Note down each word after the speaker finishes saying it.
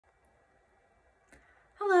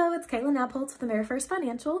it's Kayla Nabholz with AmeriFirst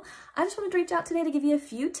Financial. I just wanted to reach out today to give you a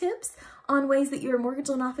few tips on ways that your mortgage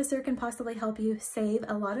loan officer can possibly help you save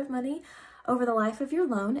a lot of money over the life of your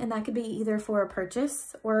loan, and that could be either for a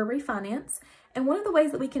purchase or a refinance. And one of the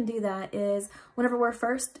ways that we can do that is whenever we're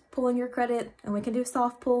first pulling your credit, and we can do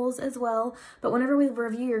soft pulls as well, but whenever we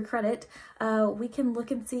review your credit, we can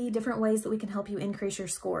look and see different ways that we can help you increase your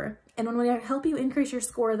score. And when we help you increase your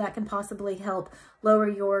score, that can possibly help lower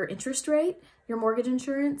your interest rate, your mortgage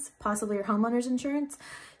insurance, possibly your homeowner's insurance.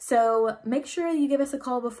 So make sure you give us a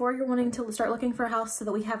call before you're wanting to start looking for a house so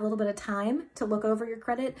that we have a little bit of time to look over your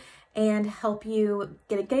credit and help you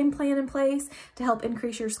get a game plan in place to help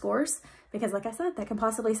increase your scores. Because like I said, that can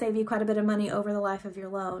possibly save you quite a bit of money over the life of your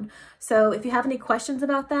loan. So if you have any questions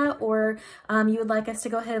about that, or you would like us to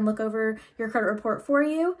go ahead and look over your credit report for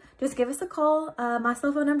you, just give us a call. My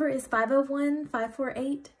cell phone number is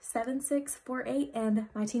 501-548-7648, and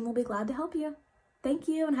my team will be glad to help you. Thank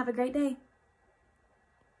you and have a great day.